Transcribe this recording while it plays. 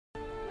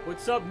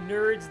What's up,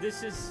 nerds?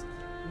 This is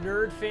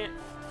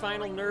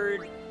Final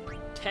Nerd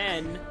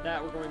 10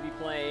 that we're going to be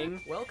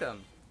playing.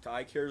 Welcome to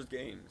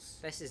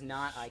WhoCaresGames. This is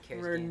not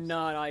WhoCaresGames. We're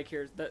not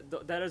WhoCares.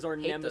 That is our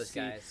nemesis. Those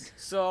guys.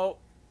 So,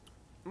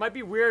 might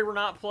be weird we're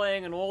not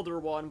playing an older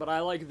one, but I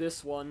like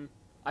this one.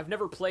 I've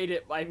never played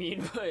it, I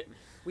mean, but...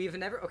 We've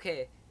never...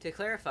 Okay, to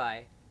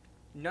clarify,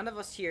 none of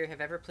us here have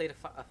ever played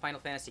a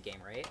Final Fantasy game,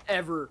 right?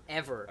 Ever.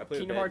 Ever. I played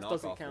Kingdom Hearts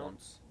doesn't count.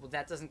 Once. Well,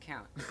 that doesn't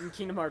count.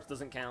 Kingdom Hearts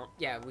doesn't count.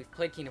 Yeah, we've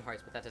played Kingdom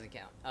Hearts, but that doesn't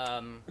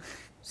count.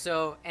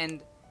 So,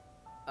 and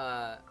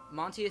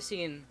Monty has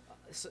seen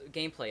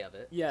gameplay of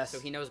it. Yes. So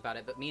he knows about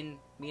it, but me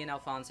and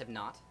Alphonse have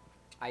not.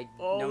 I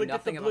Oh, know look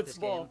nothing at the about this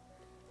Blitzball. game.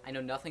 I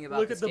know nothing about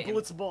Look this at the game.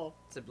 Blitzball.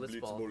 It's a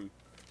Blitzball.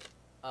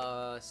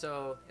 Blitzball.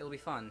 So it'll be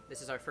fun.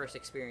 This is our first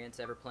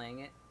experience ever playing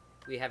it.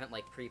 We haven't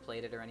like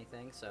pre-played it or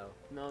anything, so.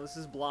 No, this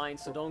is blind,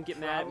 so don't get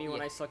mad at me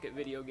when I suck at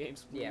video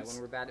games, please. Yeah, when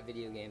we're bad at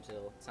video games,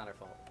 it's not our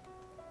fault.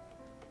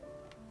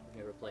 We've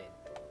never played.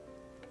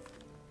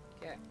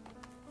 Okay.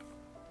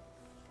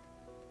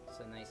 It's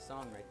a nice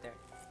song right there.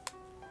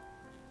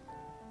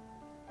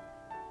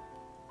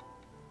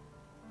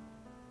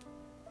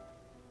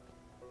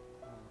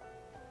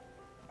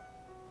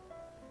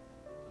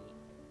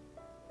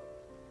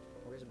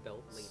 Where's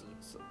Belt Lady?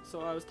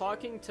 So I was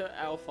talking to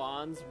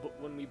Alphonse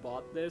when we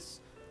bought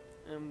this,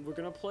 and we're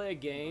gonna play a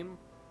game.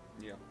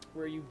 Yeah.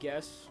 Where you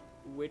guess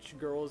which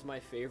girl is my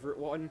favorite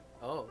one.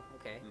 Oh,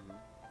 okay.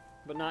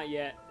 But not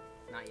yet.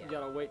 Not yet. You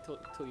gotta wait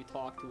till you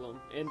talk to them.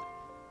 And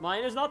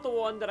mine is not the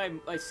one that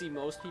I see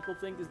most people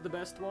think is the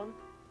best one.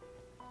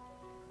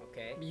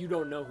 Okay. You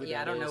don't know who that is.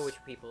 Yeah, I don't know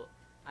which people.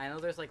 I know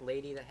there's like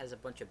lady that has a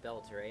bunch of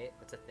belts, right?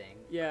 That's a thing.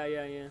 Yeah.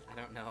 I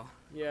don't know.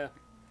 Yeah.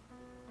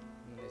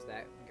 And there's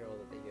that girl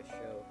that they just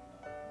show.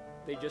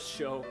 They just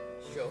show.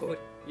 Showed.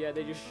 Yeah,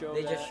 they just show.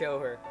 They just show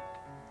her.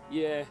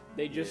 Yeah,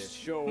 they just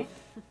show.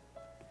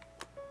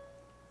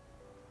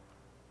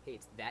 Hey,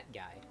 it's that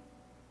guy.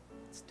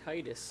 It's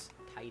Titus.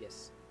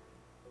 Titus.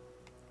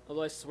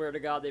 Although I swear to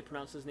God, they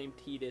pronounce his name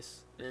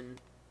Titus in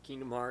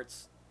Kingdom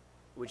Hearts,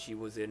 which he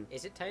was in.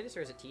 Is it Titus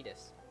or is it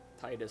Titus?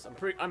 Titus.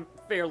 I'm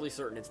fairly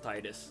certain it's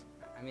Titus.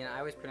 I mean, I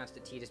always pronounced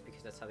it Titus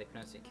because that's how they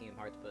pronounce it in Kingdom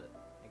Hearts, but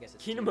I guess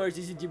it's Kingdom Hearts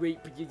isn't the way.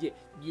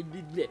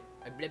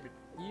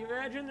 You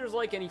imagine there's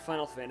like any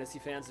Final Fantasy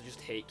fans that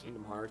just hate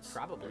Kingdom Hearts?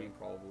 Probably.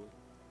 Probably.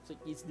 It's like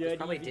it's There's not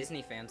probably even...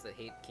 Disney fans that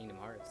hate Kingdom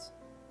Hearts.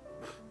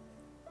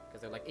 Because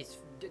they're like, it's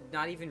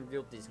not even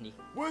real Disney.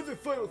 Where's the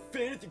Final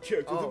Fantasy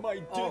characters in my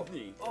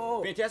Disney?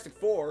 Oh. Fantastic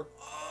Four.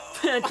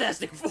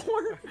 Fantastic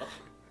Four.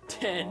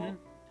 10.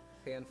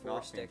 Fan Not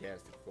 4 stick.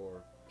 Fantastic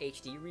Four.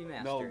 HD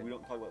remastered. No, we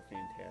don't talk about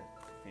Fan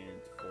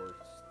 4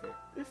 stick.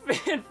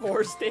 Fan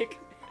 4 stick.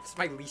 It's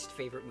my least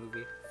favorite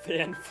movie.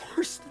 Fan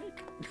 4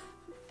 stick.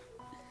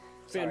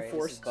 Fan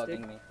 4 this is stick.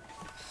 bugging me.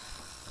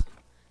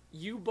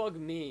 You bug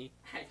me.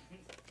 I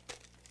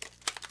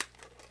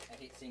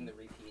hate seeing the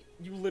repeat.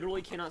 You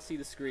literally cannot see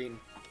the screen.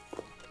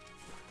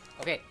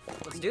 Okay,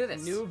 let's do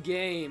this. New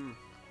game.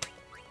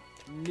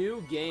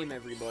 New game,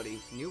 everybody.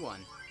 New one.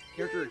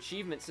 Character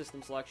achievement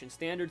system selection.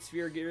 Standard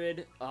sphere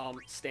grid.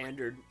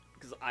 Standard.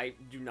 Because I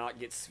do not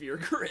get sphere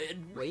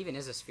grid. What even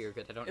is a sphere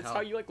grid? I don't know. It's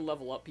how you, like,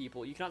 level up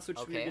people. You cannot switch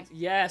sphere Okay. grids.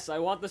 Yes, I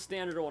want the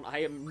standard one.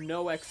 I am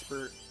no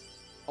expert.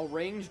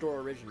 Arranged or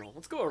original?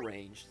 Let's go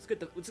arranged. Let's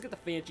get the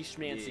fancy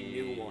schmancy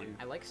new one.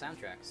 I like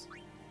soundtracks.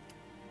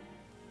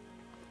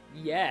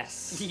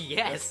 Yes.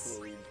 Yes.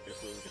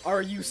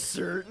 Are you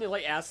certain? They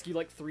like ask you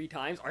like 3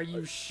 times. Are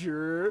you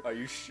sure? Are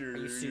you sure? Are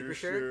you super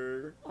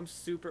sure? I'm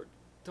super.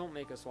 Don't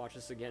make us watch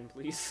this again,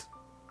 please.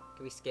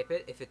 Can we skip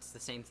it if it's the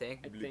same thing?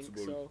 I think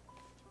so.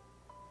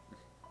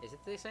 Is it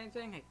the same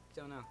thing? I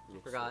don't know.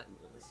 Forgot.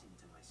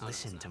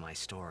 Listen to my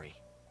story.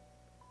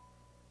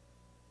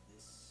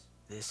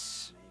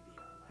 This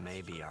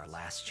may be our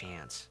last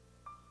chance.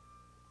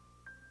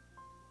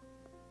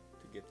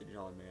 To get the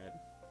John mad.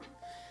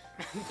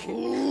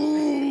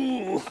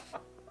 Ooh.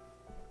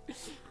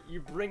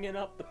 You're bringing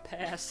up the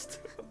past.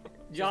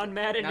 John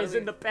Madden is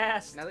in the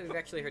past. Now that we've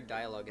actually heard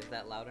dialogue, is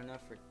that loud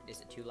enough, or is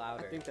it too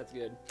loud? Or... I think that's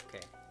good.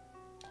 Okay.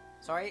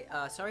 Sorry,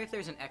 sorry if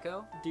there's an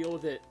echo. Deal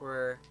with it.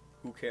 Or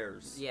Who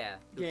cares? yeah,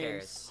 who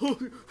Games.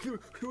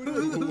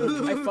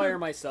 cares? I fire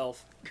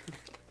myself.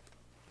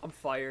 I'm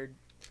fired.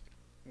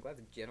 I'm glad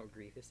the General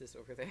Grievous is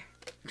over there.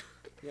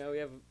 Yeah, we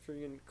have a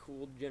freaking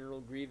cool General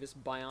Grievous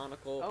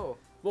Bionicle. Oh,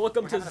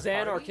 Welcome to we're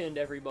having a party? Xanarkand,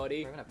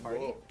 everybody. we're having a party.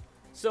 Whoa.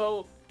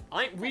 So,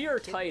 we are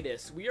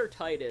Titus. We are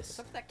Titus. What's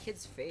up with that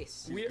kid's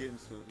face? We- Getting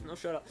some- No,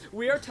 shut up.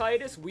 We are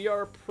Titus. We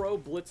are a pro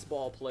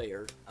blitzball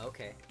player.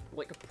 Okay.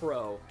 Like a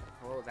pro.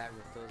 Oh, that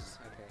those.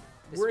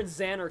 Okay. We're in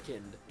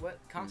Xanarkand. What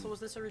console was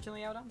this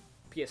originally out on?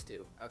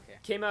 PS2. Okay.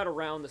 Came out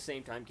around the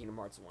same time Kingdom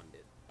Hearts 1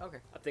 did. Okay.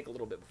 I think a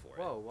little bit before.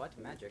 Whoa, what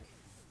magic?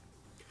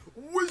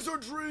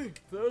 Wizardry!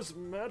 There's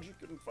magic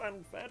in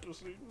Final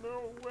Fantasy.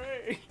 No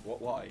way.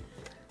 What? Why?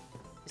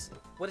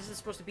 What is this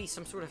supposed to be?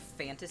 Some sort of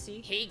fantasy?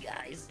 Hey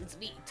guys, it's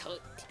me,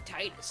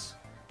 Titus.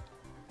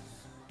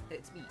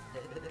 It's me.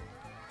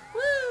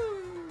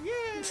 Woo!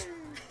 Yeah!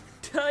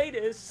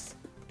 Titus!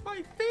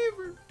 My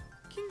favorite!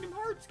 Kingdom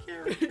Hearts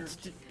character.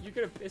 You're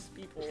gonna piss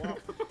people off.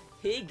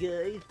 Hey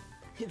guys,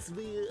 it's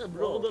me. I'm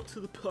rolled up to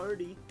the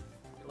party.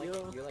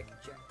 You're like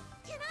Jack.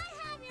 Can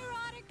I have your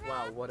autograph?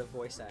 Wow, what a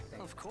voice acting.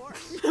 Of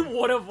course.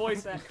 What a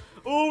voice act.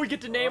 Oh, we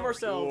get to name Oh,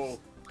 ourselves.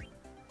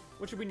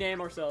 What should we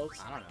name ourselves?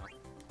 I don't know.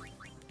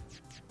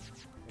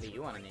 What do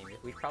you want to name it?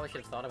 We probably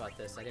should have thought about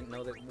this. I didn't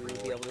know that we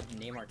would be able to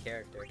name our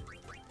character.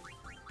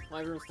 Well,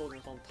 everyone's still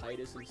gonna call him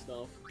Titus and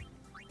stuff.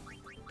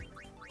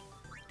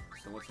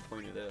 So what's the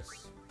point of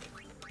this?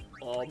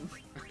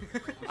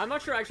 I'm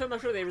not sure. Actually, I'm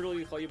not sure they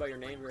really call you by your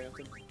name very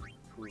often.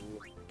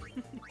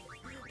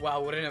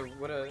 Wow, what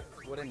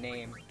a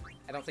name.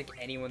 I don't think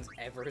anyone's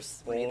ever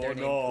made their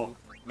name. no,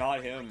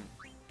 not him.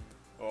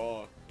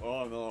 Oh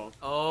no.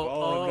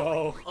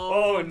 Oh,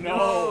 Oh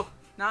no.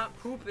 not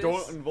Poopus.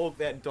 Don't invoke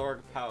that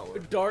dark power.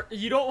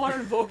 You don't want to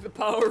invoke the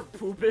power of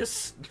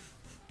Poopus.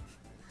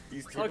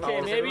 He's too Okay, Does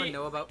powerful. maybe- everyone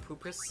know about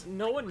Poopus?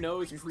 No one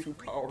knows He's who too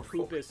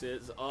powerful. Poopus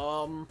is.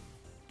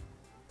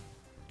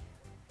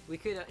 We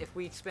could, if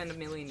we spend a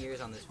million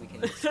years on this, we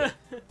can skip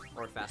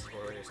or fast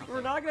forward or something.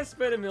 We're not gonna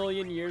spend a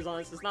million years on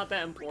this. It's not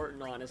that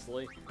important,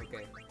 honestly.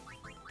 Okay.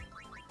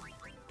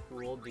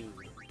 Cool dude.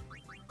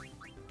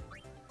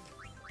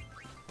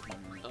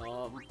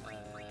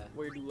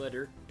 Weird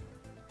letter.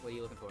 What are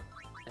you looking for?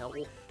 L.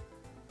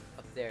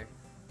 Up there,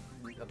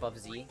 above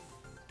Z.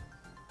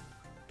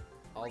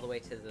 All the way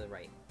to the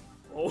right.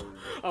 Oh,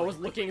 I was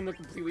looking in the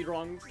completely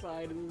wrong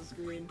side of the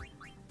screen.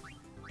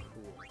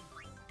 Cool.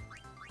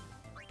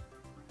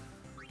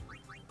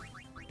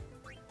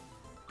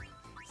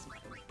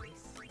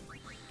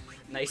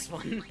 Nice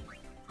one.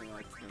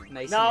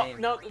 Nice Now,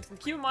 name. now,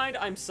 keep in mind,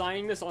 I'm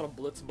signing this on a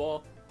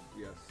blitzball.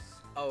 Yes.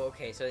 Oh,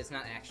 okay, so it's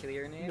not actually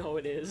your name? No,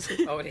 it is.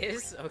 Oh, it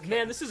is? Okay.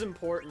 Man, this is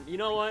important. You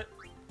know what?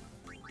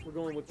 We're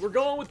going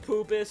with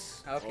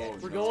Poopus. Okay.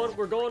 Oh,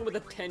 We're going with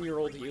a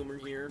 10-year-old humor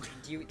here.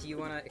 Do you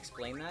want to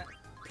explain that?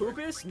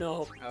 Poopus?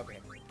 No. Okay.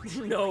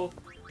 No.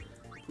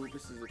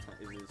 Poopus is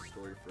a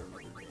story for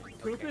another day.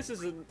 Poopus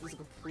is a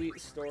complete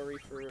story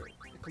for a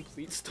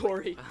complete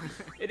story.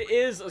 It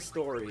is a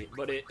story,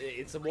 but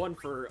it's a one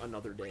for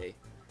another day.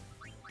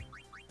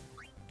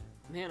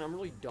 Man, I'm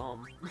really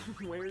dumb.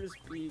 Where does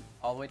be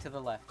All the way to the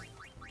left.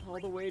 all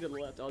the way to the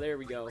left? Oh, there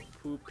we go.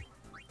 Poop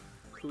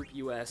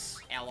US.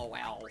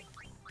 LOL.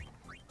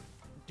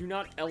 Do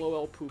not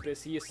LOL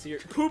Poopus. He is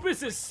serious.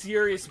 Poopus is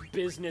serious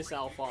business,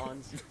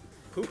 Alphonse.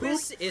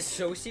 Poopus is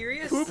so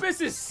serious?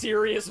 Poopus is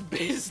serious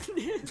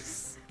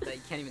business. That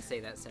you can't even say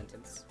that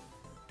sentence.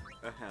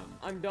 Ahem.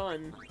 I'm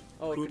done.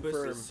 Oh, Poopus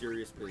confirm. is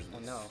serious business. Oh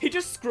no. He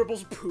just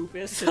scribbles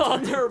Poopus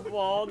on their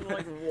wall. And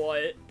like,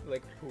 what?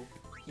 Like poop.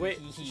 Wait,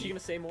 is she gonna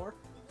say more?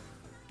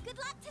 Good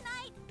luck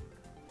tonight.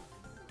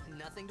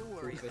 Nothing to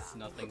worry Poopus, about.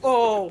 nothing.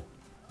 Oh!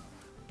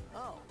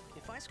 Oh,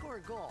 if I score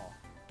a goal,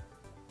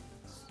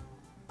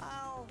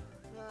 I'll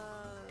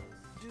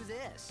do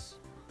this.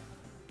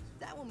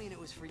 That will mean it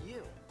was for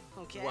you.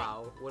 Okay.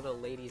 Wow, what a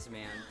ladies'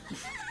 man.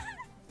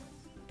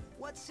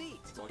 What seat?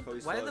 It's like how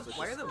he Why still do has such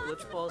why a are the smart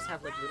blitz balls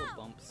have like little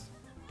bumps?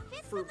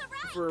 Fist For, in the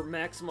right. for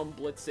maximum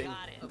blitzing.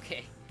 Got it.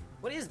 Okay.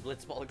 What is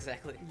blitzball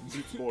exactly?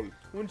 beats ball.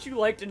 Wouldn't you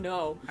like to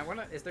know? I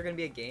wanna. Is there gonna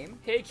be a game?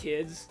 Hey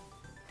kids.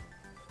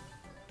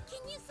 Can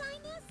you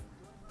sign this?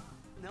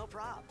 No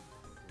problem.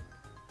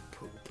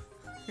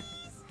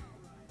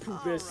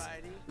 Poopus.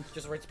 Alrighty.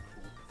 Just writes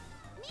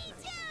Me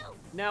too.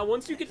 Now,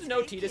 once you get to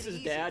know Take it Titus's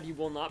easy. dad, you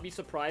will not be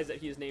surprised that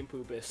he is named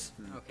Poopus.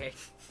 poop. Okay.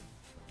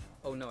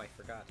 Oh no, I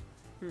forgot.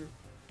 Hmm.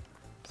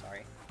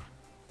 Sorry.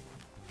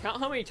 Count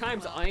how many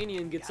times Well,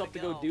 Einian gets gotta up to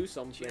go go. do Cheer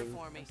something.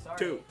 for me. Sorry.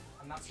 Two.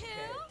 I'm not 2, okay.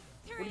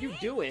 3. What are you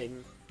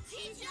doing?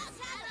 Teach us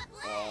how to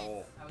play.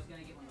 Oh. I was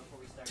gonna get one before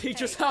we started.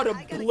 Teach us Hey, how to I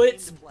got a game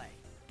blitz, to play.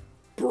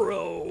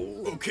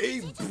 bro.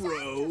 Okay,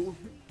 bro.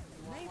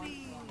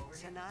 Maybe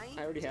tonight.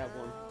 I already have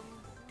one.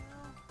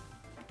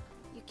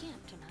 You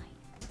can't tonight.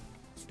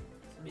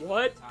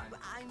 What?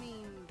 I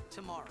mean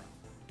tomorrow.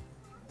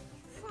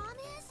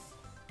 Promise?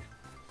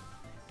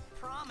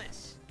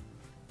 Promise.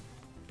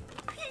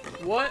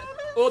 What?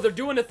 Oh, they're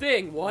doing a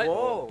thing. What?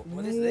 Whoa!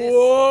 What is this?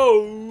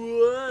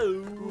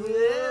 Whoa!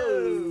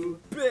 Whoa!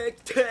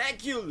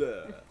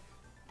 Spectacular.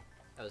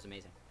 That was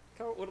amazing.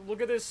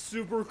 Look at this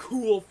super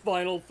cool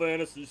Final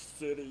Fantasy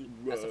city.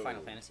 That's a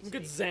Final Fantasy. Look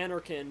at City.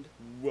 Xanarkand.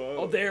 Whoa.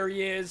 Oh, there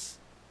he is.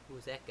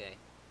 Who's that guy?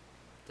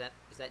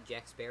 Is that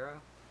Jack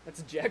Sparrow?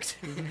 That's Jecht.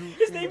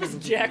 His name is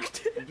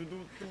Jecht.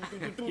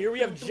 Here we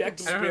have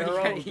Jecht I don't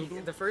know.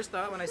 Sparrow. The first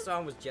thought when I saw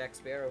him was Jack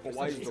Sparrow. For But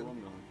why some is the reason.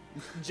 rum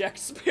going? Jecht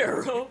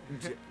Sparrow.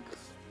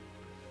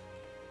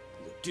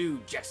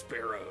 Dude, Jecht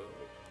Sparrow.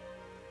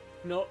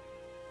 No,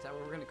 Is that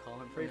what we're gonna call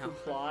him pray from for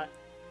now? plot.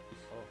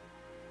 Oh,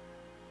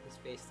 his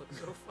face looks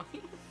so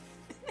funny.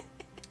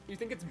 You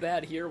think it's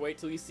bad here? Wait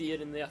till you see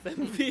it in the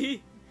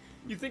FMV.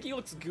 You think he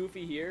looks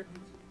goofy here?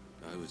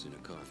 I was in a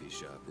coffee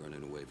shop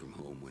running away from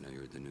home when I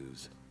heard the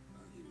news.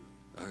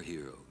 Our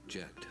hero,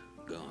 Jecht,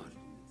 gone,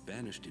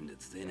 vanished into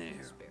thin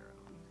air.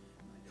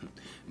 Sparrow.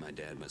 My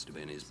dad must have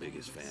been his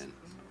biggest fan.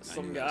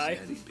 Some I knew guy. how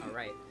sad he'd be. All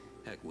right.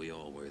 Heck, we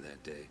all were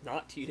that day.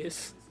 Not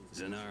Titus.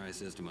 Zanar, I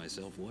says to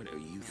myself, what are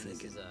you And this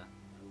thinking? is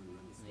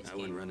nice I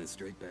game. went running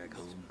straight back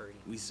home. pretty.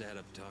 We sat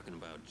up talking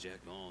about Jack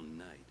all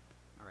night.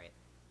 All right.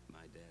 My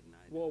dad and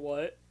I. Whoa,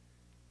 what?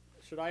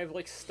 Should I have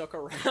like stuck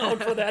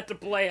around for that to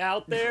play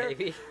out there?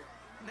 Maybe.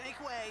 Make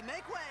way,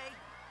 make way.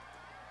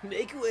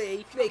 Make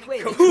way, make way.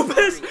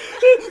 Poopus!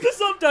 The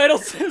subtitle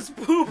says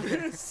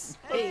Poopus!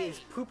 Hey, is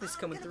Poopus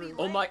coming through?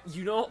 Oh my,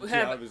 you don't out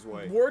have, of his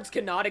way. words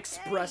cannot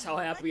express how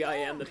happy I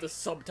am that the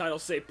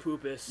subtitles say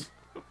Poopus.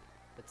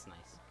 That's nice.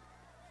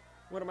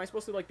 What, am I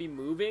supposed to like be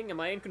moving? Am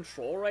I in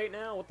control right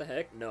now? What the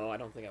heck? No, I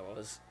don't think I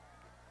was.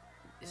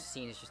 This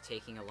scene is just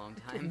taking a long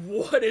time.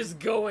 What is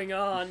going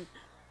on?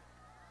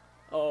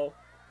 Oh.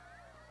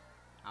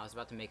 I was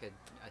about to make a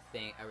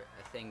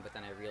thing, but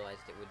then I realized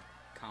it would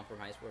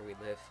compromise where we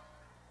live.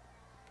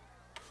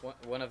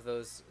 One of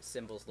those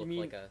symbols looked mean-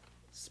 like a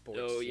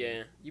sports. Oh scene.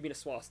 yeah. You mean a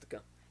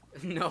swastika.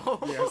 No.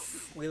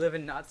 Yes. We live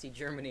in Nazi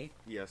Germany.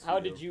 Yes. How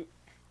we did do. you...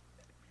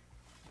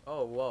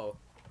 Oh, whoa.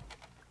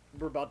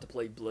 We're about to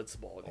play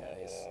Blitzball,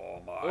 guys.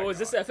 Oh my. Oh, is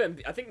this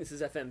FMV? I think this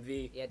is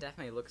FMV. Yeah, it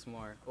definitely looks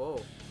more. Oh.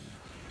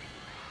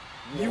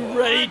 You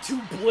ready to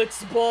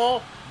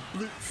Blitzball?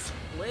 Blitz?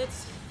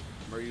 Blitz?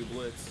 Are you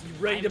Blitz? You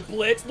ready to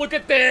blitz? Look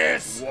at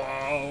this!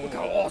 Whoa! Look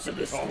how awesome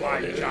this Oh sport my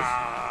is!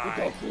 god!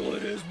 Look how cool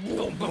it is!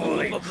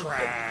 Holy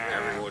crap!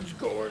 Everyone's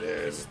going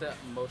This in. is the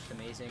most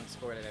amazing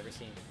sport I've ever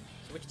seen.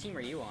 So which team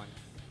are you on?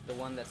 The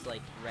one that's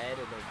like red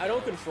or the... I don't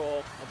yellow?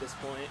 control at this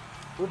point.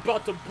 We're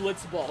about to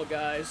Blitzball,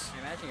 guys. I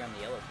imagine you're on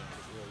the yellow team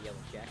because you wear a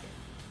yellow jacket.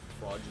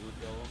 Fraudulent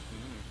yellow.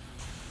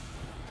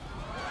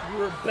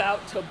 We're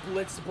about to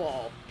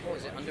Blitzball. Oh,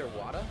 is it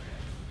underwater?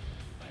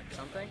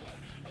 Something?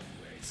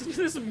 This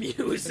This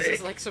music.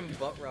 is like some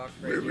butt rock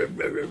right here.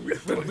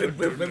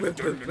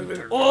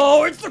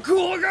 Oh, it's the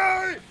cool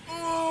guy!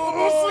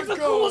 Oh, it's like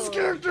the coolest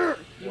character!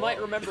 You might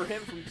remember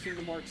him from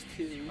Kingdom Hearts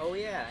 2. Oh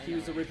yeah, I He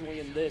was know. originally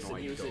in this, No, and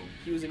I he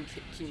don't. was in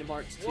Kingdom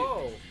Hearts 2.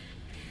 Whoa!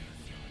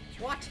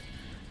 What?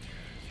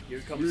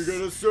 Here comes. We're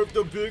gonna surf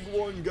the big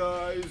one,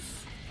 guys.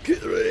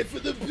 Get ready for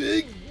the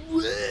big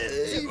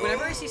wave!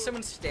 Whenever I see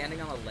someone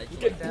standing on a ledge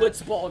Get like that,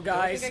 Blitzball,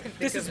 guys. I can think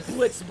This of is is-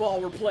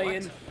 Blitzball we're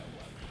playing. What?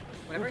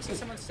 Whenever I see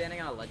someone standing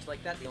on a ledge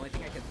like that, the only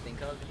thing I can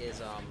think of is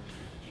the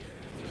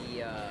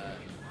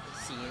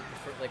scene,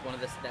 like one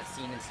of that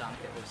scene in Sonic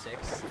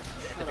 06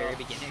 at the very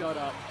beginning. Shut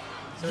up.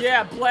 So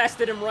Yeah,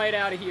 blasted him right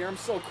out of here. I'm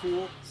so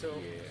cool. So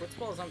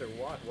Blitzball is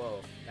underwater. Whoa,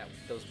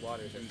 those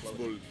waters are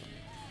floating.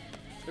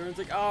 Everyone's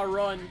like, ah,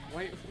 run.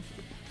 Why?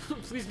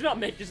 Please do not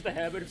make just the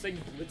habit of saying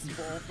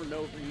Blitzball for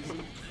no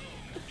reason.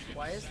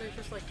 Why is there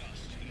just like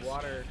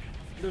water?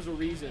 There's a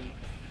reason.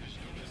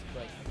 Just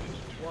like,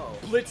 whoa.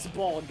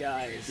 Blitzball,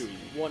 guys.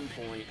 1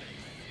 point.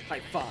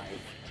 High five.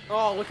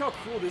 Oh, look how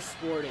cool this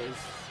sport is.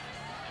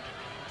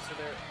 So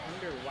they're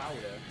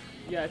underwater.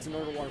 Yeah, it's an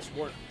underwater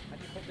sport. How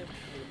do you hold their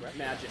breath?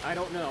 Magic. I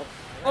don't know.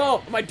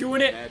 Oh, am I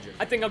doing it? Magic.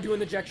 I think I'm doing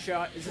the Jack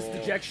shot. Is this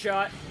the Oh. Jack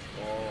shot?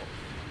 Oh,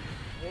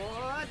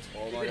 What?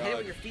 Oh you my can hit it God.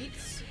 with your feet?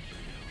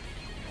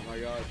 oh my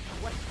god.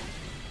 What?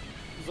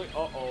 He's like,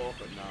 uh-oh.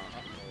 But nah.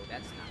 Oh,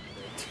 that's not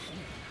good.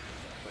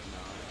 But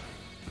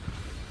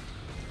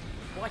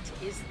nah. What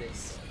is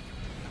this?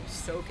 I'm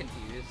so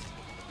confused.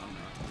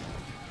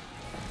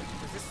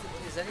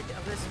 Is any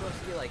of this supposed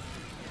to be like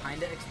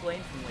kinda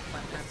explained from like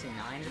Final Fantasy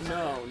 9 or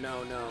something?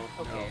 No.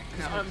 Okay.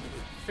 Because I'm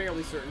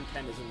fairly certain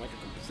Ken is in like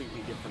a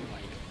completely different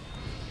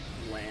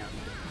like land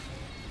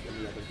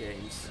than the other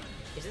games.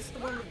 Is this the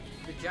one with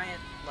the giant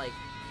like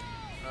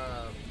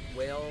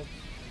whale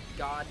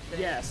god thing?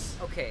 Yes.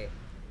 Okay.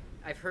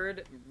 I've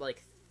heard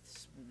like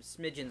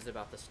smidgens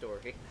about the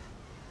story.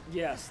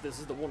 Yes, this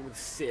is the one with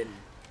Sin.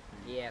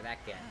 Yeah,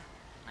 that guy.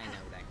 I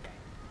know that guy.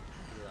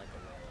 He's like a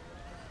whale.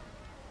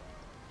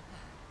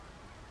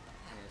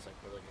 I mean, it's like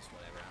religious,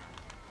 whatever.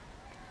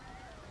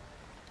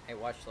 I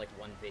watched like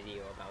one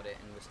video about it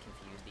and was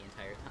confused the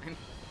entire time.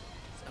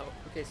 So,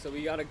 Okay, so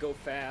we gotta go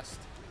fast.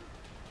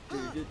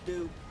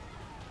 Do.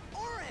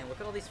 and look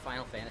at all these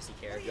Final Fantasy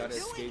You characters. gotta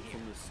escape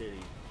from the city.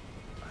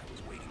 I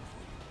was waiting for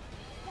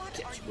you. What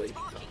Catch are you waiting.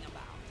 talking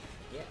about?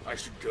 Yeah. I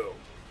should go.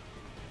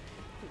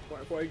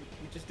 Why we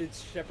just did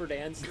Shepherd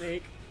and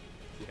Snake?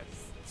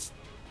 Yes.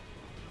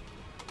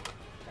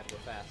 Gotta go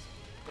fast.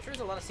 I'm sure there's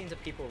a lot of scenes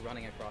of people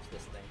running across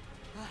this thing.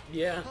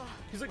 Yeah.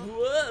 He's like,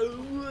 whoa,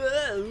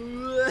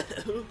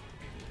 whoa,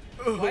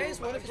 whoa. Why is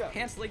one of his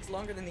pants legs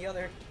longer than the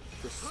other?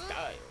 For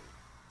style.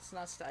 It's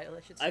not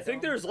stylish. It's I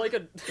think dumb. there's like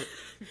a.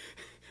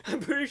 I'm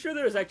pretty sure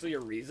there's actually a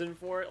reason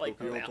for it, like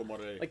Tokyo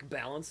Tomare. like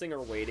balancing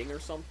or weighting or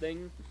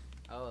something.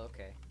 Oh,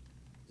 okay.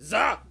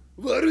 Za,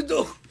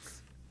 Warudo.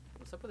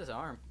 What's up with his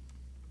arm?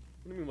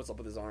 What do you mean? What's up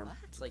with his arm?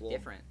 It's like Well,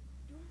 different.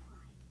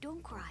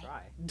 Don't cry.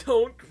 Try.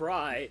 Don't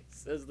cry,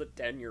 says the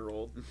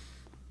 10-year-old.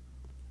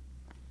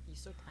 He's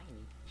so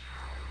tiny.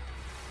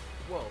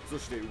 Whoa. そ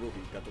して動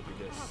くが時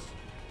です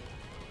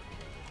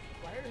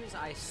Why are his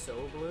eyes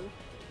so blue?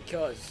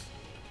 Because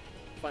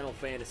Final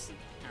Fantasy.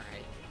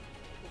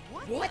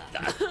 Alright. What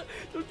the?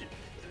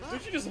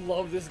 Don't you just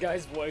love this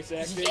guy's voice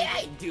acting? Yeah,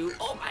 I do.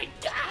 Oh my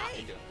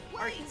god.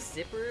 Are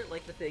zipper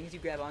like the things you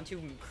grab onto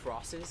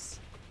crosses?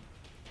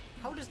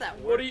 How does that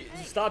work? What do you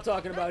stop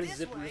talking about his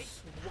this way. zippers?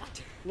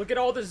 What? Look at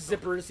all the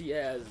zippers he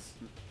has.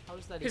 How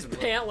does that His even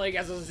pant leg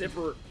has a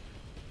zipper. work?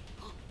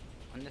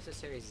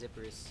 Unnecessary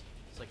zippers.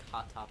 It's like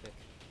Hot Topic,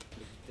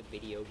 the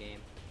video game.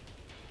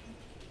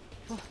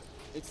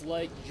 It's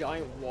like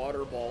Giant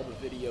Water Ball, the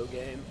video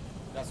game.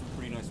 Got some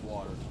pretty nice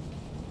water.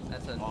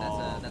 That's a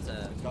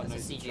It's got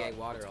nice, CGI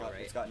water, all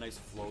It's right. got nice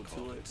flow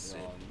to it.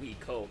 We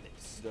call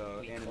this.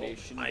 The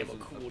animation I am a doesn't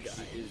cool appear-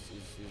 guy. is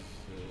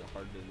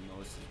hard to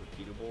notice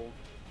is repeatable.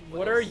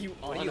 What are you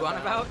on What are you on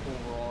about?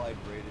 Overall, I'd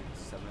rate it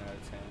 7 out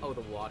of 10. Oh, the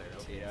water.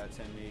 Okay. 8 out of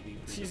 10 maybe.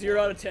 See,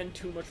 0 out of 10,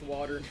 too much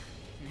water.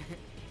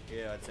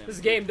 Yeah, I'd say This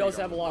game does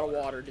have a lot of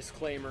water,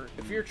 disclaimer.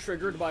 If you're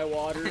triggered by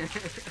water,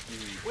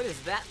 What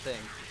is that thing?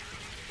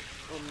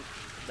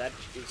 that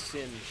is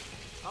sin.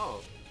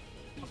 Oh.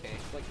 Okay.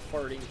 It's like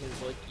farting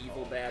his, like,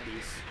 evil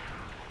babbies.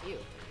 Ew.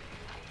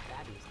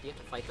 Babbies. Do you have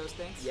to fight those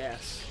things?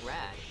 Yes.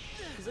 Rad.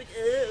 He's like,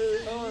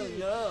 Oh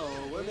no,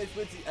 what am I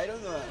supposed to? I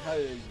don't know how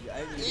to. Look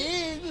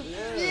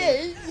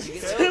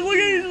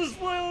at you just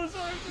flail his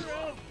arms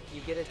around.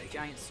 You get a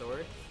giant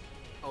sword.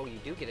 Oh, you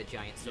do get a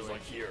giant sword. He's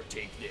like, here,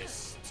 take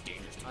this. It's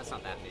dangerous. Oh, that's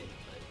not that big.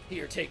 But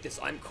Here, take this.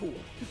 I'm cool.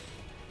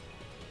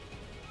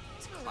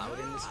 is Cloud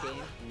in this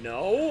game?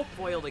 No.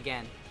 Foiled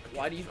again.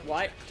 Why do you?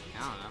 Why?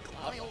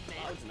 I don't know.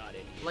 Cloud's not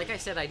in. Like I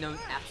said, I know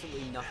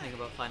absolutely nothing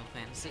about Final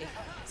Fantasy.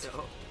 So,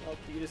 Oh,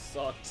 Poopus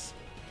sucks.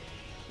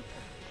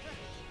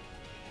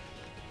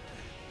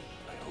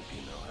 I hope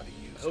you know how to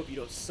use I hope you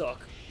don't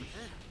suck.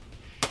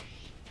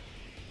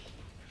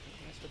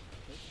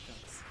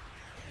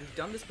 we've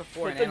done this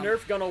before Put in the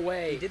Nerf gun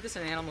away. We did this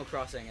in Animal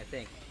Crossing, I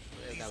think.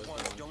 That was the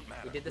one.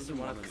 We did this in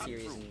one of the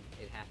series and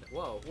it happened.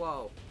 Whoa,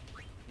 whoa.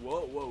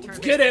 Whoa, whoa.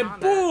 Turn-based Get him!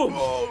 combat.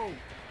 Boom!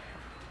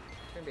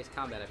 Turn-based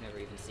combat, I've never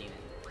even seen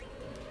it.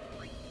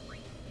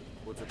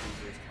 What's a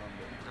turn-based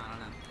combat? I don't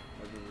know.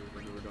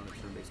 I've never done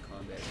a turn-based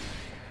combat.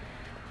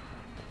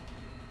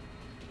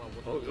 Well,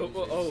 what Oh, the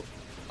oh, oh, users-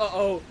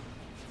 oh.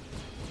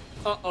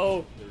 Uh-oh.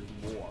 Uh-oh.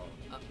 There's more.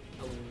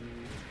 oh.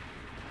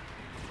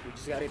 We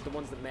just gotta get the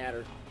ones that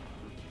matter.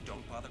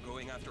 Don't bother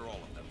going after all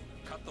of them.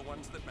 Cut the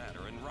ones that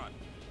matter and run.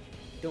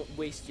 Don't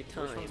waste your Which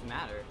time. ones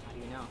matter? How do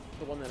you know?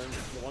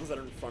 The ones that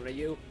are in front of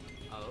you.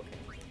 Oh,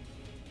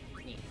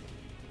 okay. Neat.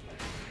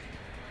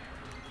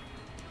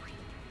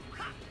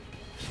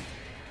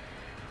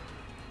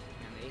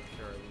 And they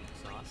throw weak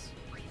sauce.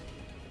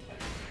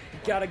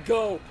 Gotta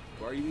go.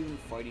 Why are you even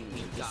fighting them?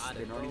 We gotta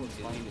They're not go, even dude.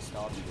 trying to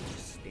stop you. They're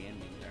just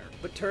standing there.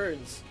 But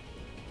turns.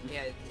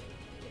 Yeah,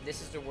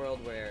 this is the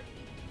world where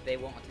they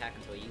won't attack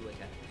until you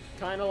attack.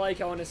 Kind of like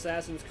how in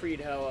Assassin's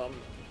Creed, how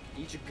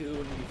each goon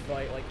you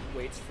fight like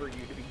waits for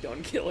you to be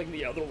done killing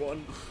the other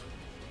one.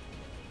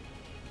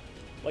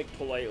 Like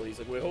politely, he's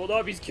like, wait, hold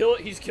up, he's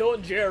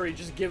killing Jerry.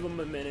 Just give him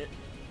a minute.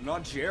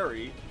 Not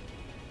Jerry.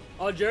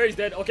 Oh, Jerry's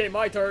dead. Okay,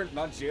 my turn.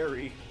 Not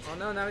Jerry. Oh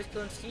no, now he's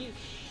killing Steve.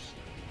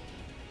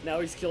 Now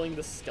he's killing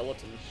the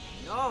skeleton.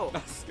 No!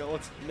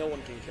 Skeleton. No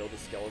one can kill the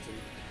skeleton.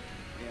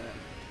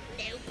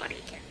 Yeah. Nobody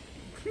can.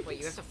 Wait,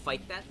 you have to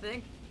fight that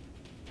thing?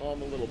 A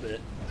little bit.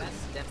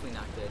 That's definitely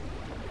not good.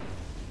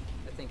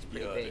 That thing's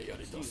pretty big.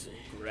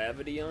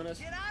 Gravity on us.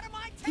 Get out of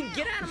my town!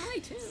 Get out of my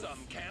town. Some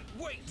can't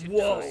wait to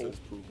Whoa. die. Says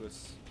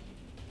Poopus.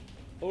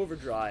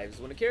 Overdrives.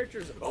 When a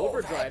character's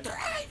overdrive.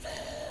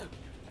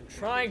 I'm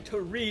trying to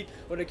read.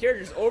 When a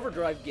character's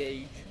overdrive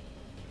gauge.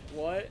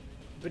 What?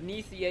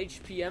 Beneath the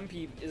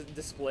HP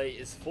display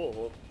is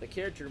full. The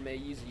character may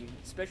use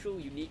a special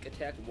unique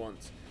attack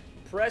once.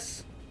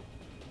 Press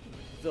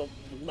the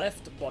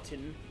left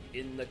button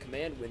in the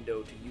command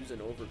window to use an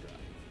overdrive.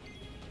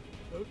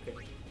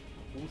 Okay.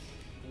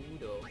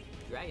 Udo.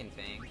 Dragon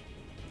Fang.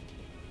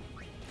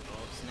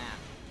 Oh, snap.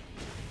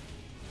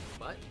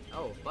 What?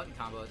 Oh, button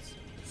combos.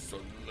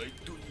 sunlight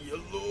to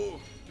yellow.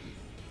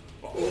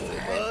 How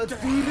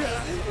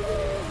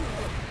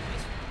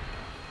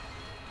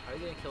are you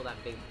gonna kill that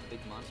big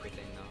monster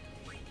thing,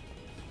 though?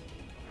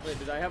 Wait,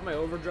 did I have my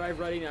overdrive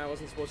ready and I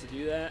wasn't supposed to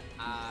do that?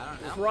 I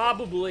don't know.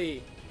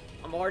 Probably.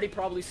 I'm already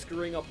probably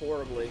screwing up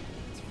horribly.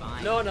 It's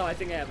fine. No, I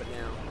think I have it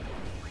now.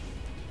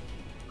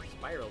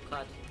 Spiral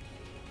cut.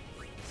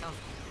 Sounds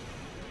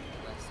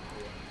less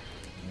cool.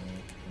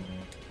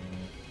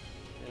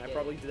 And I Yeah.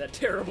 probably did that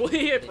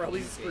terribly. I Did probably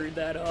you screwed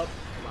get- that up.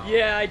 Wow.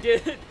 Yeah, I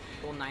did.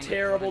 Full 900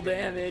 Terrible 400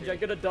 damage. I damage.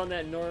 could have done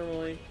that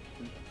normally.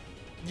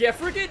 Yeah,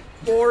 frickin'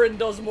 Orin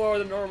does more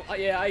than normal.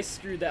 Yeah, I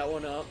screwed that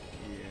one up.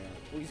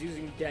 Yeah. He's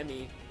using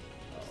Demi.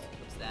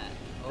 What's that?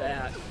 Oh,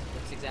 That.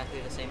 looks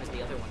exactly the same as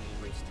the other one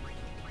you used.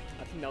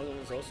 I think that one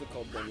was also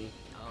called Demi.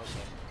 Oh,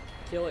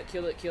 okay. Kill it,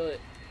 kill it, kill it.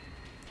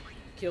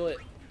 Kill it.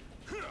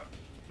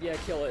 Yeah,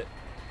 kill it.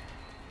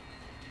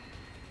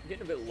 I'm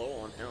getting a bit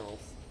low on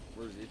health.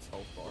 Where's its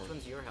health bar? Which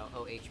one's your health?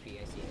 Oh,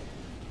 HP, I see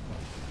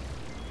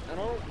it. I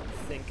don't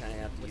think I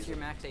have to What's use your it.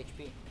 max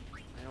HP?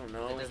 I don't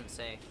know. It doesn't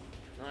say.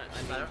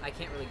 I mean, I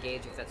can't really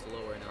gauge if that's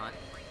low or not.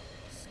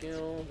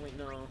 skill. Wait,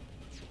 no.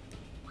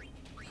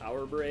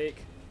 Power break.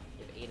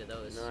 You have 8 of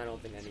those. No, I don't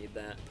think I need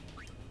that. At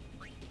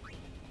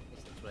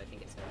least that's what I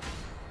think it says.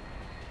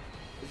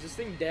 Is this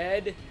thing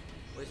dead?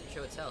 Where does it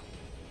show its health?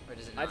 Or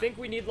does it I not? think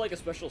we need like a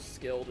special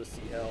skill to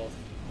see health.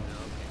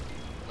 Oh,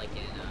 okay. Like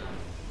in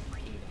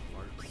Kingdom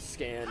Hearts.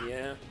 Scan,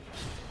 yeah.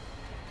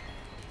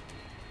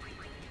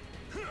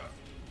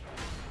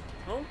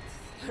 Oh,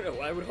 I don't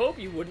know. I would hope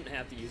you wouldn't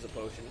have to use a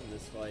potion in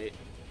this fight.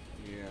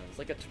 Yeah. It's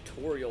like a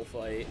tutorial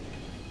fight.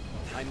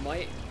 I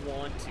might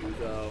want to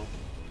though.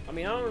 I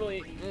mean, I don't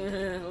really.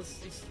 Let's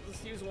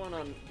use one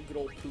on good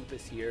old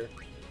Poopus here.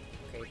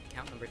 Okay,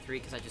 count number 3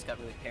 because I just got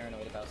really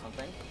paranoid about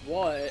something.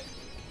 What? I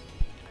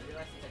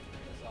realized that I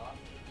turned this off.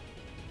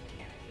 I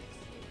can't actually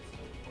see if it's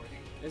still recording.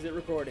 Is it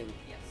recording?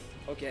 Yes.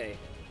 Okay.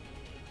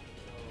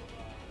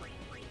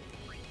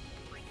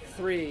 So,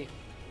 3. I'll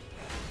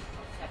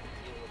just have to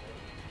deal with it.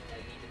 I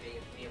need to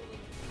be able to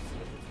see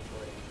if it's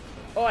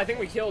recording. Oh, I think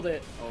we killed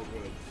it. Oh,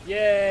 good.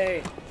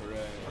 Yay!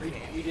 Hooray.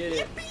 We did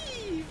it.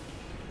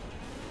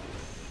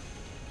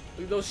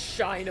 Look at those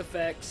shine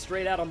effects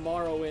straight out of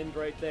Morrowind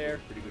right there.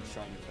 Pretty good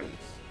shine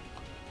effects.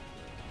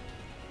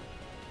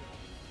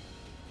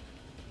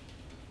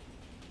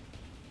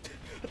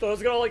 I thought I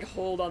was gonna like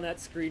hold on that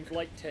screen for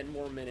like 10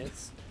 more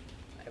minutes.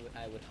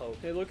 I would hope.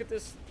 Hey, look at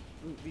this.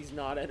 These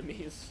not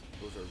enemies.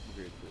 Those are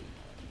very cool.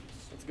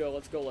 Let's go.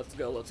 Let's go. Let's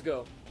go. Let's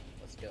go.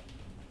 Let's go.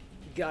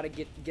 Gotta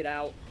get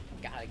out.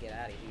 Gotta get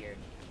out of here.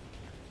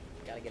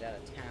 Gotta get out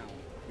of town.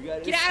 We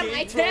gotta Get out of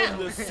my escape town!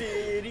 from the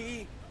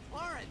city.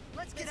 Lauren,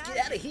 let's get Get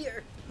out of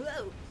here!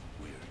 Whoa!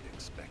 Weird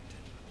expected.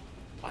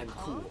 I'm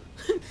cool.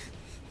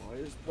 Why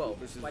is Whoa,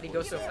 this is why'd he go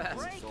like so so fast?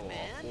 awful?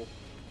 Man.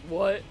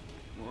 What?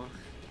 What?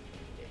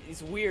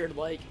 It's weird.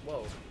 Like,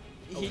 Whoa.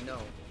 Oh He- no.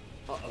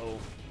 uh-oh.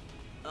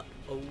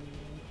 Uh-oh.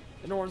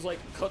 And Orin's like,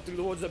 cut through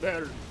the woods that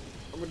matter.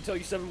 I'm gonna tell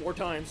you 7 more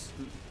times.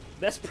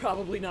 That's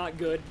probably not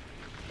good.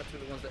 Cut through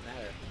the ones that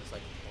matter. It's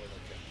like,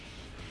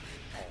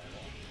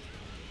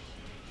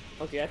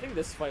 Okay, I think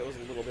this fight was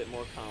a little bit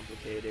more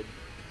complicated.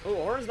 Oh,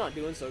 Orin's not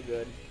doing so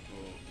good.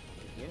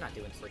 you're not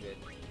doing so good.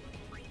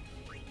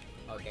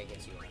 Okay, I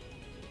guess you are.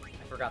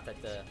 I forgot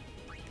that the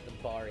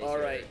bar is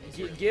Alright,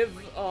 your, give,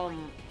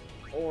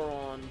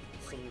 Oron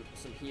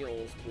some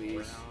heals,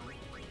 please.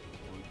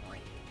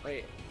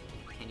 Wait,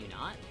 Can you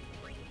not?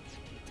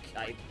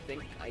 I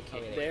think I can.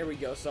 Okay, There we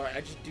go. Sorry,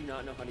 I just do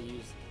not know how to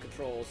use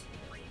controls.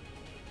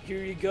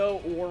 Here you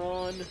go,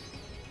 Oron.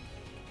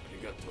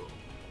 Arigato.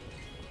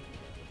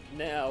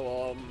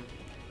 Now,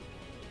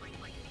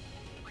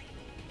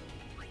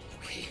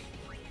 okay.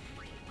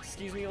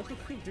 Excuse me,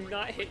 do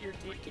not hit your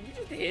teeth. Can you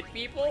just hit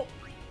people?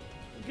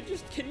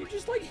 Can you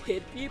just like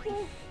hit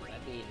people?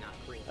 That'd be not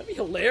cool. That'd be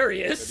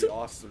hilarious. That'd be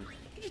awesome.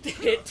 Just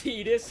hit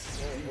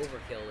Titus. Overkill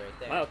right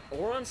there. Wow,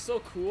 Oron's so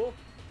cool.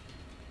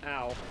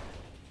 Ow.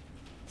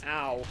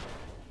 Ow.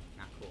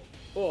 Not cool.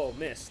 Oh,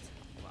 missed.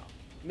 Wow.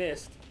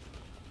 Missed.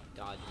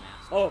 Dodge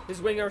mask. Oh, his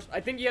wingers. I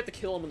think you have to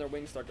kill them when their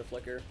wings start to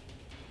flicker.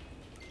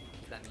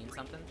 Does that mean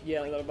something?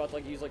 Yeah, they're about to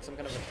like use like some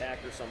kind of attack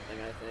or something,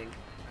 I think.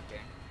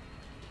 Okay.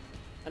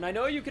 And I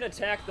know you can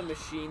attack the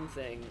machine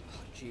thing. Oh,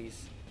 jeez.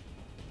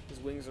 His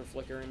wings are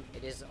flickering.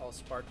 It is all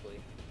sparkly.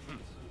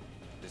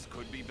 This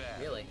could be bad.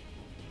 Really?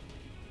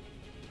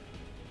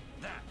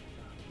 That.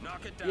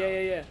 Knock it down.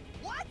 Yeah.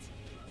 What?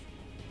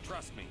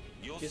 Trust me.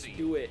 You'll Just see.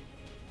 do it.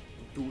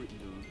 Do it,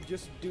 dude.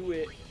 Just do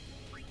it.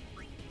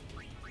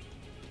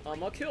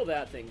 I'll kill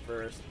that thing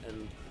first,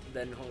 and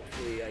then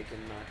hopefully I can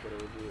knock it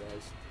over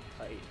as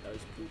tight as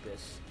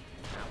Poopus.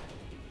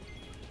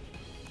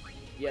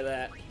 Yeah,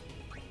 that. I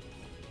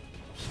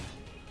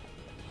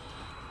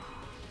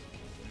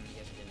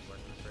guess it didn't work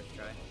in the first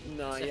try.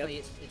 No, It's yeah.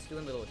 definitely, it's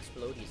doing little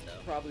explodies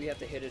though. Probably have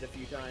to hit it a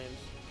few times.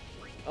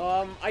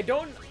 I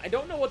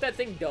don't know what that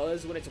thing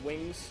does when its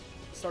wings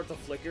start to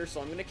flicker,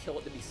 so I'm gonna kill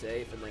it to be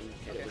safe and then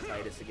hit it with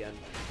Titus again.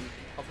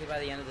 Hopefully by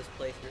the end of this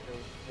playthrough,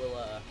 we'll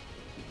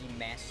be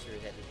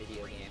masters at the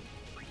video game.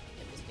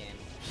 At this game.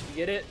 You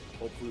get it?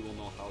 Hopefully we'll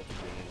know how to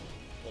game.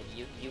 Well,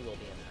 you will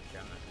be a master.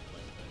 I'm not gonna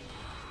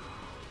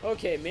play.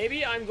 Okay,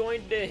 maybe I'm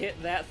going to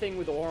hit that thing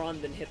with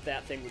Oron, then hit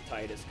that thing with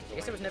Titus. I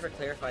guess it was never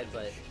clarified,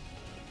 but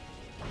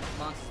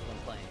Monsters have been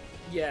playing.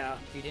 Yeah.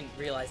 If you didn't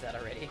realize that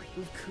already.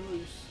 Of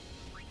course.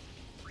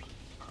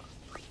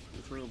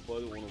 You're trying to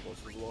buy one of us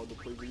is allowed to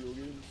play video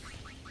games?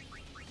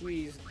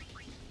 Please.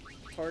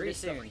 Pretty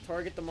soon.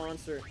 Target the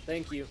monster.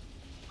 Thank you.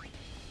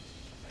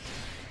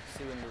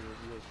 Soon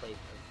we will play.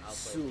 I'll play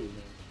Soon. video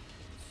games.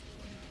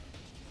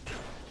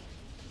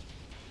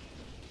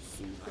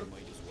 Soon I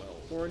might as well.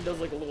 Orin does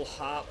like a little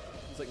hop.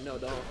 He's like, no,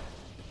 don't.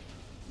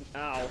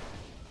 Ow.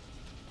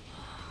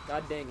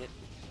 God dang it.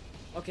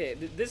 Okay,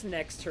 this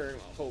next turn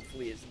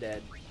hopefully is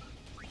dead.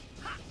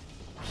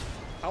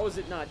 How is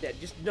it not dead?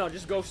 Just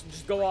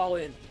go all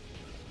in.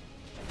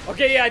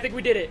 Okay, yeah, I think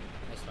we did it.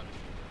 Nice one.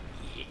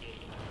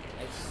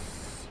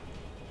 Nice.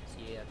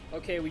 See ya.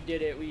 Okay, we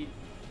did it.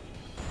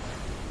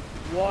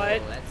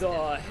 What that's the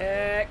dead.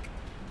 heck?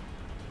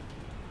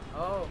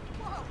 Oh.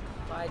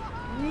 Bye.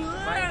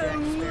 Bye,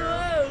 Jack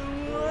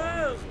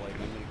Sparrow. It's like, I'm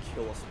gonna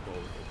kill us both,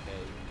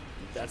 okay?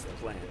 That's the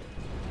plan.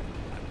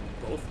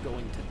 I'm both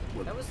going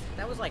to.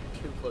 That was like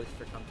too close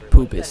for comfort.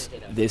 Poopus, Like,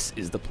 that hit us. this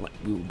is the plan.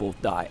 We will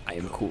both die. I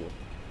am cool.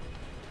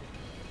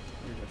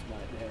 That's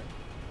right there.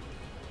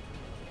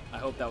 I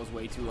hope that was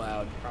way too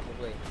loud.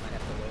 Probably. Might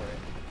have to lower it.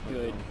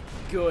 Good.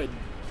 Good.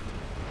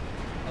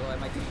 Although I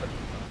might just put it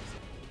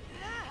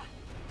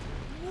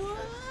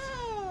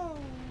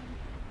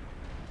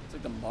It's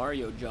like the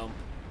Mario jump.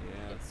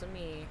 Yeah. It's a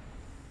me.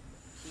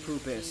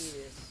 Poopus.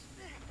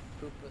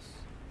 Poopus.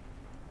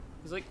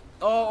 He's like,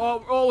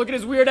 oh, look at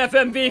his weird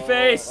FMV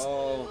face.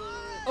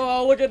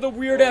 Oh, look at the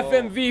weird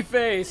FMV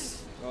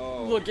face.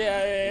 Oh. Look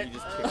at it. You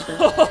just kicked him.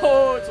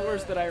 Oh, it's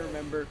worse than I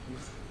remember.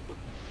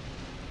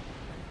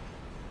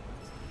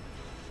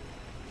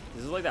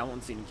 This is like that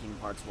one scene in Kingdom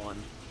Hearts 1.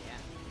 Yeah,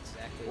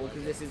 exactly. Well, like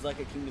because it. this is like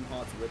a Kingdom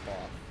Hearts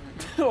ripoff.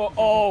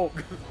 Oh.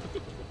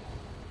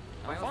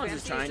 Final Alphonse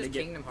is Fantasy trying is to just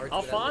get. Kingdom Hearts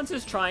Alphonse without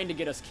is trying to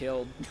get us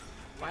killed.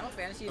 Final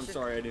Fantasy is I'm just,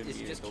 sorry, I didn't it's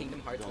mean just it.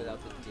 Kingdom Hearts Don't- without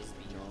the Disney.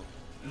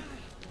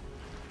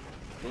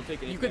 Don't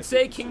take You anything could I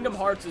say say Kingdom seriously.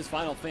 Hearts is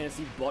Final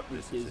Fantasy, but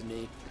with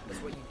Disney. That's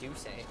what you do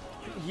say.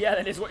 Yeah,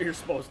 that is what you're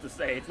supposed to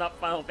say. It's not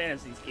Final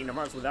Fantasy's Kingdom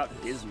Hearts without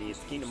Disney. It's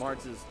Kingdom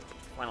Hearts is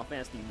Final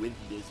Fantasy with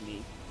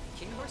Disney.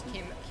 Kingdom Hearts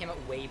came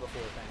out way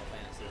before Final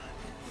Fantasy.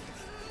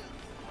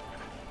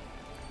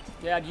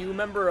 Yeah, do you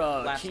remember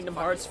Last Kingdom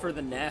fucking- Hearts for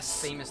the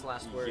NES? Famous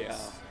last words. Yeah.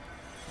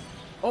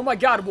 Oh my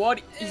God,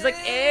 what? He's like,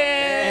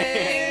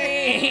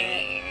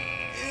 eh.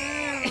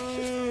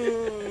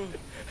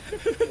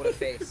 What a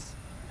face.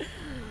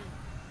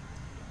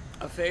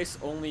 A face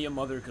only a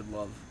mother could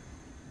love.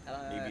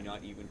 Maybe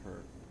not even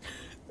her.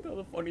 You know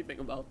the funny thing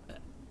about that?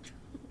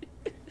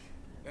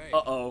 Hey.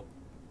 Uh-oh.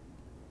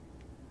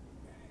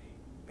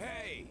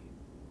 Hey.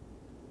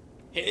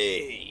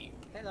 Hey!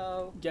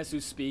 Hello. Guess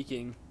who's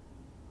speaking?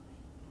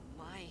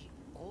 My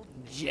old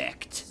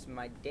Jacked. It's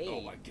my day.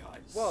 Oh my god.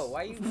 Whoa,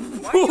 why are you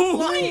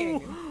flying?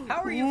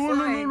 How are you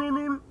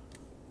flying?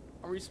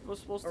 Are we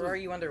supposed to? Or are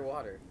you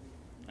underwater?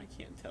 I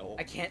can't tell.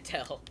 I can't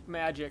tell.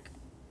 Magic.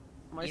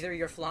 Am I Either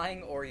you're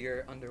flying or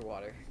you're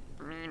underwater.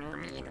 Do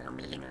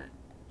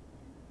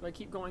I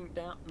keep going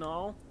down?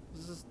 No.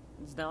 This is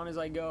as down as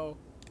I go.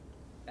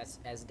 That's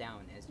as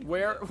down as you can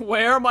Where go.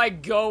 where am I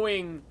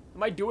going?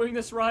 Am I doing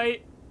this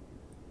right?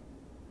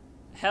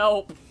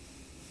 Help.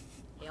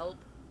 Help.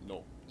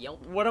 No.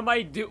 Yelp. What am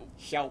I do?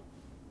 Shout.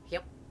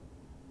 Help.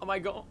 Am I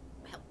going?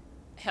 Help.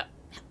 Help.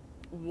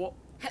 What?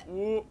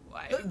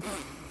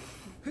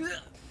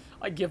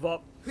 I give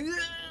up.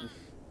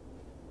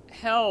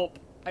 Help.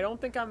 I don't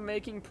think I'm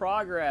making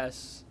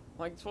progress.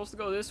 Am I supposed to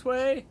go this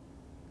way?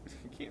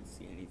 You can't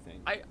see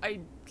anything. I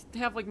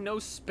have like no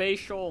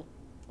spatial.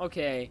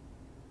 Okay.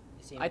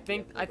 You seem I to be think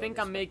able to go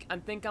this way.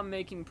 I'm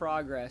making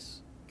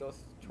progress. Go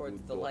towards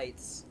Good the boy.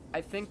 lights.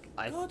 I think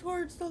Go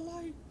towards the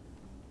light.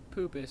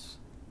 Poopus.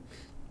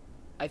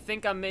 I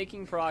think I'm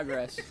making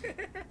progress.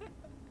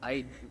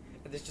 I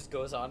This just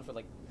goes on for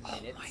like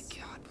minutes. Oh my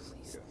God,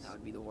 please. That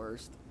would be the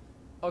worst.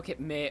 Okay,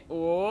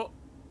 Oh,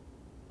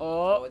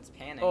 it's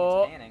panning.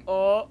 oh, It's panning.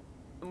 oh.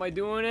 Am I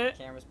doing it?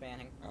 Camera's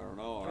panning. I don't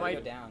know. Am I-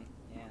 Go down.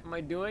 Yeah. Am I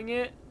doing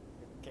it?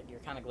 You're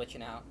kind of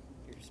glitching out.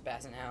 You're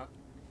spazzing out.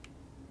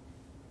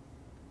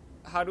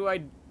 How do I?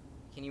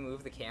 Can you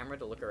move the camera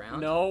to look around?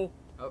 No.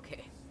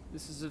 Okay.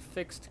 This is a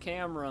fixed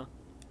camera.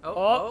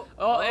 Oh.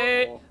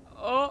 Hey.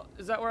 Oh,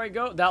 is that where I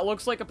go? That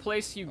looks like a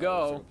place you Looks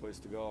go. like a place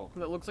to go.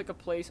 That looks like a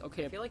place.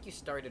 Okay, I feel like you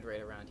started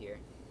right around here.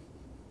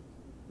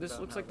 this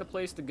don't looks know like the this.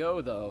 place to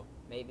go, though.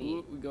 Maybe.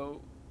 Ooh, we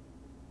go.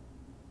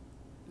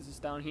 Is this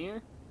down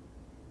here?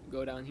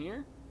 Go down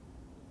here?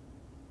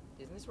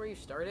 Isn't this where you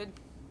started?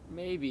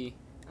 Maybe.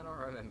 I don't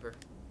remember.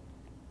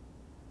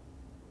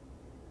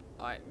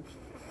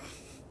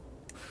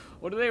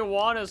 What do they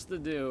want us to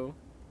do?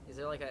 Is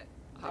there like a?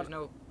 There's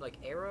no like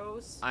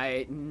arrows.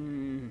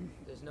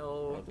 There's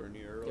no Are there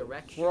any arrows?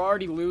 direction. We're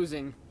already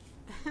losing.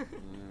 Mm.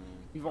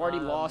 We've already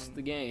lost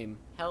the game.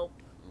 Help.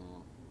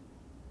 Oh.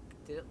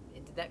 Did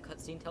that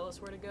cutscene tell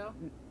us where to go?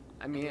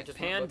 I mean, we it just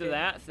weren't panned to looking?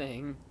 that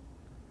thing.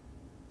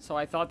 So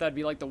I thought that'd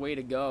be like the way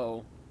to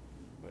go.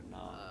 But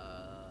not.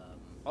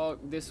 Oh,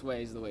 this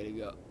way is the way to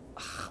go.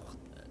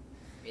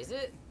 Is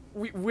it?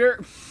 We're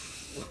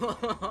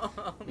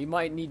we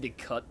might need to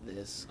cut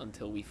this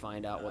until we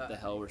find out what the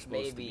hell we're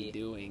supposed to be maybe.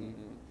 doing.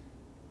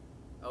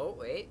 Oh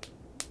wait.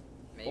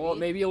 Maybe. Well,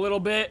 maybe a little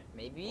bit.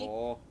 Maybe.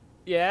 Oh.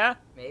 Yeah.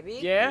 Maybe.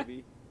 Yeah.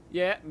 Maybe.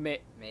 Yeah.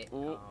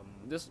 Oh,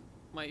 This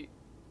might.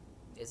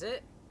 Is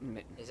it? ma-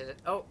 Is it?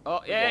 Oh.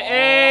 Oh, yeah. Oh,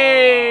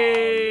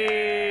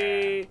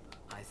 Hey!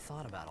 I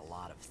thought about a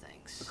lot of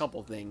things. A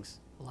couple things.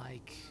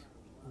 Like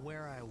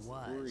where I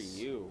was. Who are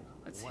you?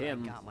 That's what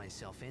him. I got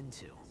myself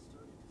into.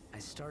 I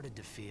started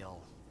to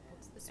feel,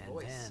 What's this and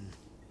voice? then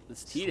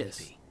It's Titus.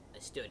 sleepy. I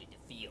started to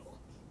feel.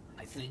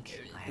 I think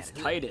I had It's a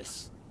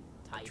Titus.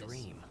 a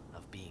dream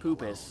of being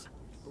Poopus.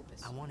 alone.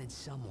 I wanted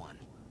someone,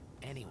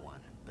 anyone,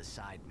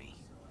 beside me,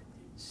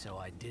 so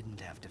I didn't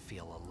have to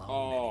feel alone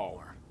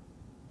anymore.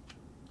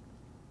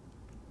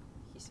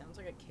 He sounds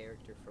like a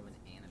character from an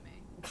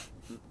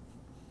anime.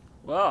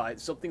 Wow,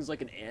 something's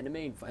like an anime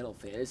in Final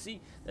Fantasy?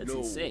 That's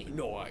insane.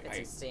 No, That's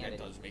insanity.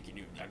 that doesn't make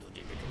any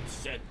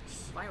sense.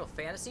 Final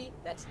Fantasy?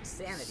 That's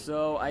insanity.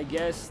 So I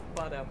guess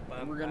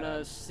Ba-dum-bum, we're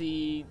gonna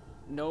see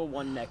no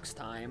one next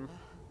time.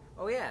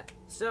 Oh yeah.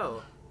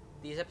 So,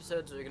 these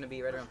episodes are going to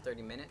be right around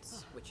 30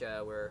 minutes, which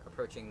we're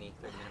approaching the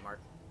 30-minute mark.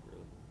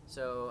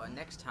 So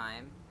next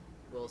time,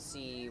 we'll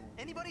see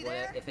Anybody what,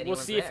 there? if We'll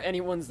anyone's see there. if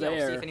anyone's Yeah, we'll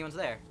see there. if anyone's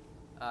there.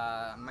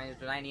 My name's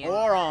Benignian.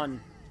 Or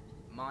on.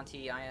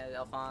 Monty,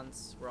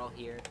 Alphonse, we're all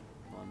here.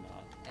 On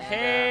not. And,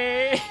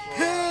 Hey!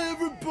 Hey,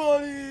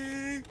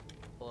 everybody!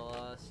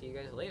 We'll see you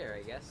guys later,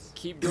 I guess.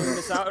 Keep doing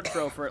this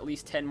outro for at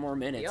least 10 more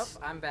minutes.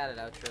 Yep, I'm bad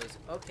at outros.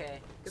 Okay,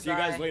 goodbye. See you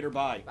guys later.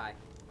 Bye. Bye.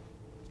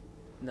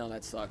 No,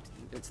 that sucked.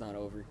 It's not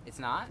over. It's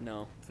not?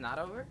 No. It's not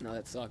over? No,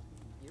 that sucked.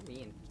 You're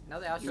mean. Now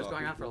the outro's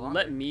going on for a long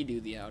Let me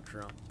do the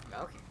outro.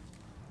 Okay.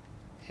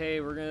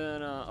 Hey, we're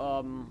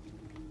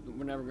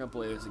never gonna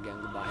play this again.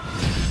 Goodbye.